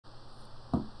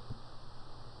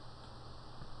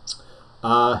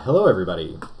Hello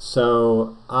everybody.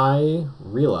 So I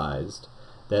realized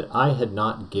that I had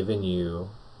not given you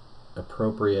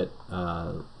appropriate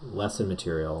lesson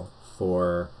material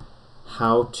for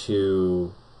how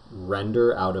to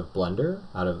render out of Blender,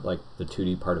 out of like the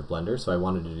 2D part of Blender, so I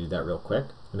wanted to do that real quick,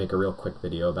 make a real quick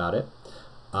video about it.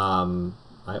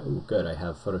 Good, I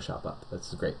have Photoshop up,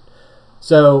 that's great.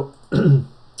 So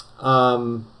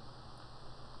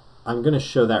I'm going to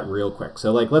show that real quick.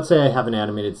 So like, let's say I have an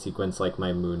animated sequence like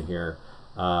my moon here.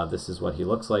 This is what he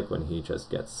looks like when he just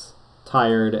gets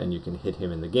tired, and you can hit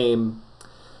him in the game.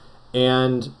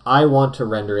 And I want to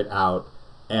render it out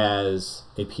as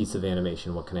a piece of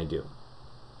animation. What can I do?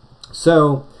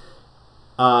 So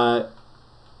I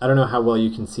don't know how well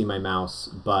you can see my mouse,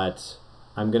 but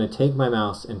I'm going to take my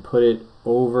mouse and put it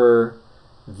over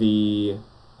the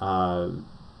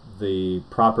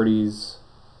properties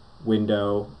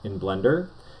window in Blender,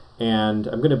 and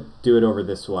I'm going to do it over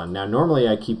this one. Now normally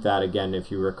I keep that, again,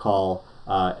 if you recall,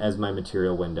 as my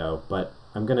material window, but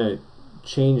I'm going to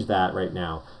change that right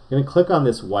now. I'm going to click on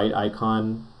this white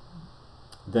icon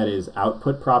that is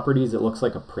output properties. It looks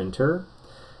like a printer,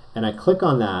 and I click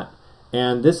on that,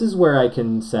 and this is where I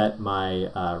can set my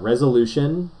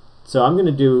resolution. So I'm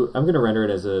going to render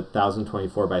it as a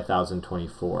 1024 by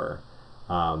 1024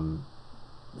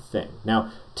 thing.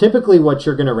 Now typically what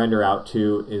you're going to render out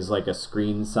to is like a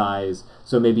screen size,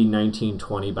 so maybe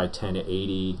 1920 by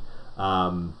 1080.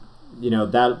 You know,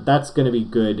 that's going to be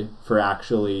good for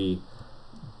actually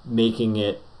making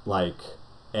it like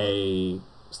a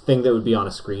thing that would be on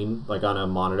a screen, like on a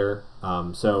monitor.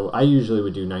 So I usually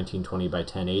would do 1920 by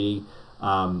 1080.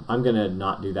 I'm going to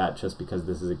not do that just because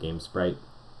this is a game sprite.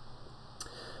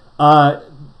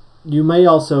 You're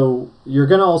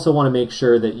going to also want to make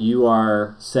sure that you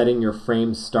are setting your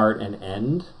frame start and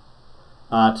end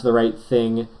to the right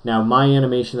thing. Now my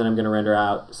animation that I'm going to render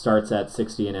out starts at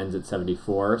 60 and ends at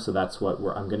 74, so that's what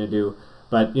I'm going to do.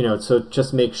 But you know, so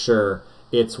just make sure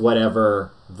it's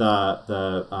whatever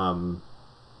the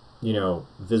you know,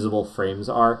 visible frames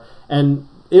are, and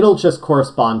it'll just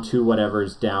correspond to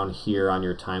whatever's down here on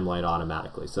your timeline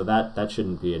automatically. So that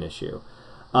shouldn't be an issue.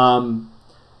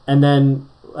 And then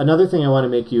another thing I want to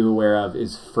make you aware of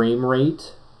is frame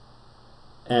rate.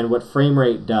 And what frame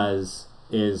rate does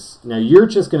is, now you're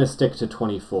just going to stick to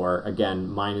 24. Again,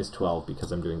 mine is 12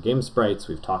 because I'm doing game sprites.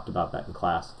 We've talked about that in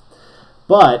class.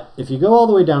 But if you go all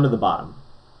the way down to the bottom,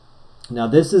 now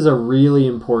this is a really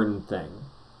important thing.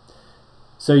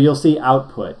 So you'll see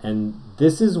output, and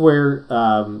this is where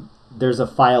there's a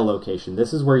file location.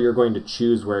 This is where you're going to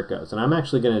choose where it goes. And I'm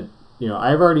actually going to, you know,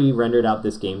 I've already rendered out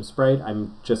this game sprite.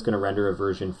 I'm just going to render a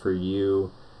version for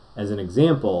you as an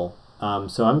example.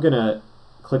 So I'm going to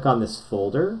click on this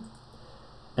folder,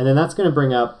 and then that's going to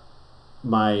bring up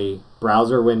my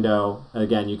browser window.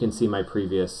 Again, you can see my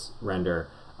previous render.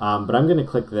 But I'm going to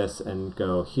click this and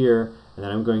go here, and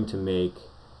then I'm going to make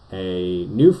a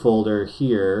new folder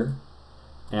here,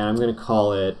 and I'm going to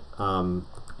call it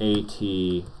AT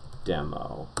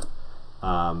Demo.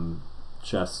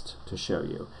 Just to show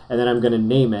you. And then I'm going to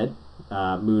name it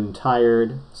Moon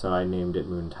Tired, so I named it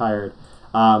Moon Tired.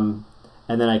 And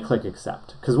then I click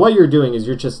Accept. Because what you're doing is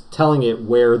you're just telling it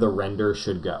where the render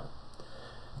should go.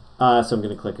 So I'm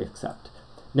going to click Accept.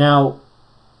 Now,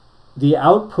 the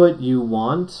output you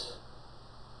want,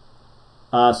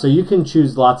 so you can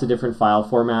choose lots of different file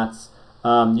formats.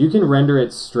 You can render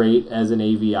it straight as an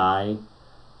AVI.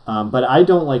 But I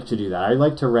don't like to do that. I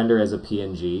like to render as a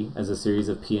PNG, as a series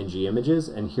of PNG images,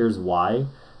 and here's why.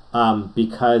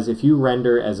 Because if you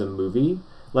render as a movie,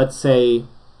 let's say,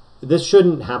 this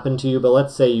shouldn't happen to you, but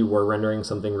let's say you were rendering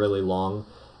something really long,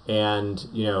 and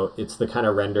you know, it's the kind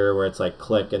of render where it's like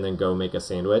click and then go make a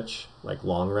sandwich, like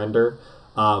long render.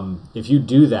 If you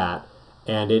do that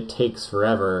and it takes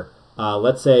forever,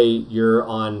 let's say you're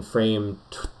on frame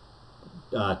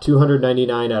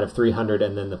 299 out of 300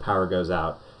 and then the power goes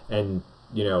out, and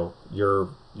you know,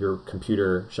 your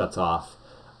computer shuts off,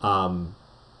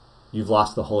 you've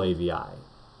lost the whole AVI,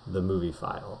 the movie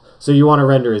file. So you want to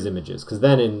render as images, because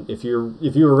then if you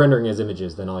were rendering as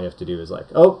images, then all you have to do is like,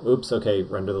 oh, oops, okay,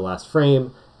 render the last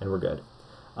frame, and we're good.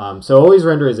 So always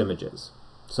render as images.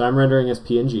 So I'm rendering as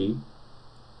PNG.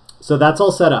 So that's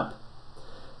all set up.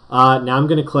 Now I'm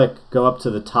going to go up to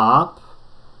the top,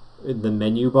 the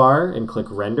menu bar, and click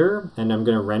Render, and I'm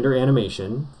going to render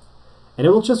animation. And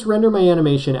it will just render my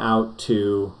animation out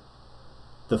to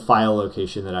the file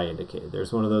location that I indicated.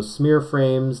 There's one of those smear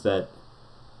frames that,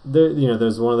 you know,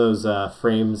 there's one of those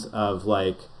frames of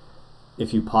like,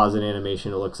 if you pause an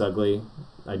animation, it looks ugly.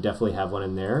 I definitely have one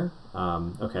in there.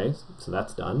 Okay, so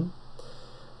that's done.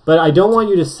 But I don't want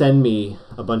you to send me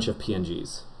a bunch of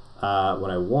PNGs.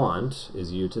 what I want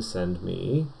is you to send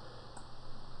me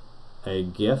a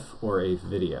GIF or a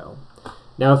video.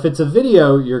 Now, if it's a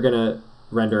video, you're going to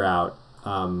render out,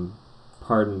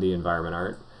 pardon the environment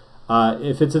art.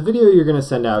 If it's a video you're going to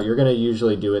send out, you're going to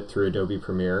usually do it through Adobe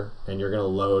Premiere, and you're going to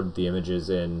load the images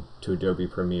in to Adobe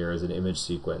Premiere as an image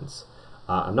sequence.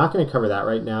 I'm not going to cover that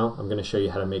right now. I'm going to show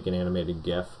you how to make an animated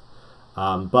GIF.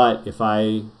 But if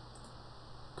I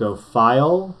go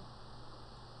File,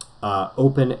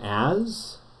 Open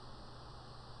As,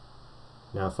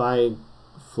 now if I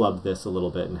flub this a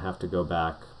little bit and have to go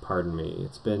back, pardon me,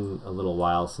 it's been a little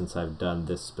while since I've done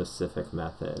this specific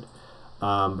method. But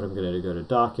I'm going to go to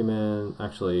Document.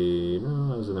 Actually,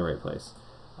 no, I was in the right place.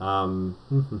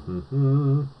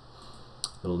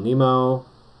 Little Nemo.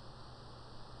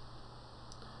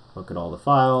 Look at all the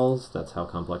files. That's how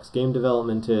complex game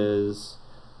development is.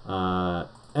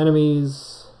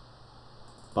 Enemies,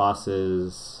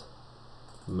 bosses,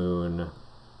 moon,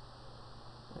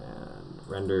 and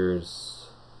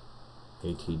renders,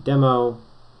 AT demo.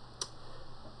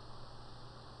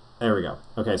 There we go.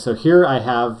 Okay, so here I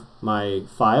have my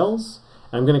files.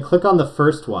 I'm going to click on the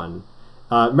first one.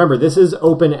 Remember, this is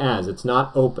open as. It's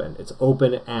not open. It's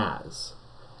open as.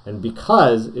 And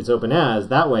because it's open as,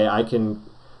 that way I can,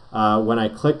 when I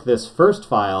click this first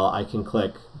file, I can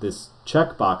click this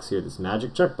checkbox here, this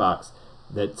magic checkbox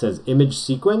that says image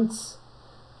sequence,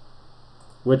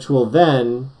 which will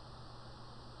then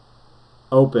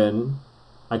open.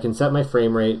 I can set my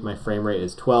frame rate. My frame rate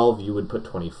is 12. You would put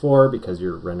 24 because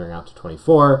you're rendering out to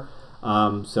 24.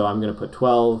 So I'm going to put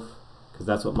 12 because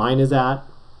that's what mine is at.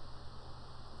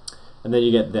 And then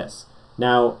you get this.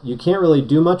 Now, you can't really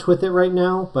do much with it right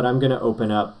now, but I'm going to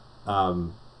open up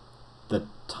the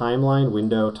timeline,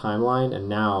 window timeline, and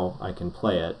now I can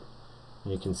play it.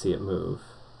 And you can see it move.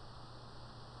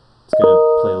 It's going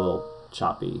to play a little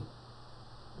choppy,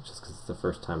 just because it's the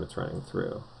first time it's running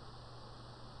through.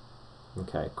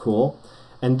 Okay, cool.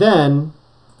 And then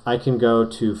I can go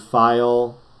to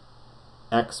File,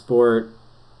 Export,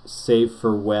 Save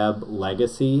for Web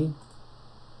Legacy,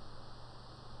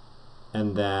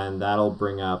 and then that'll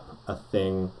bring up a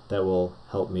thing that will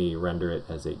help me render it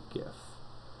as a GIF,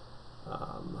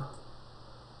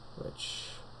 which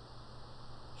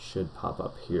should pop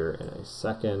up here in a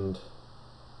second.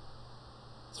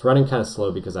 It's running kind of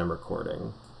slow because I'm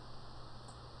recording.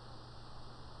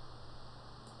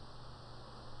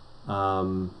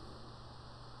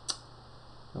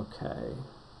 Okay,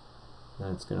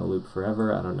 then it's going to loop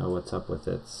forever. I don't know what's up with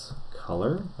its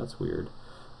color. That's weird.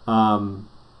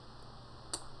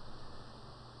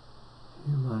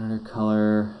 Monitor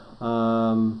color.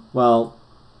 Well,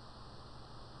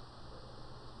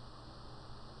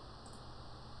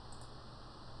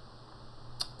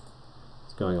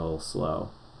 it's going a little slow,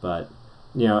 but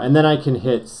you know, and then I can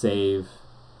hit save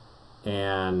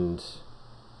and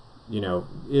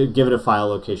give it a file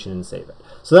location and save it.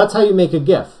 So that's how you make a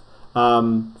GIF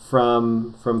from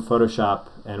Photoshop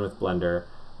and with Blender.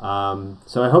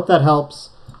 So I hope that helps.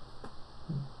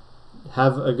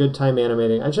 Have a good time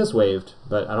animating. I just waved,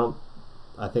 but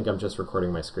I think I'm just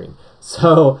recording my screen.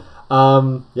 So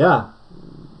yeah,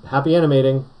 happy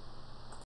animating.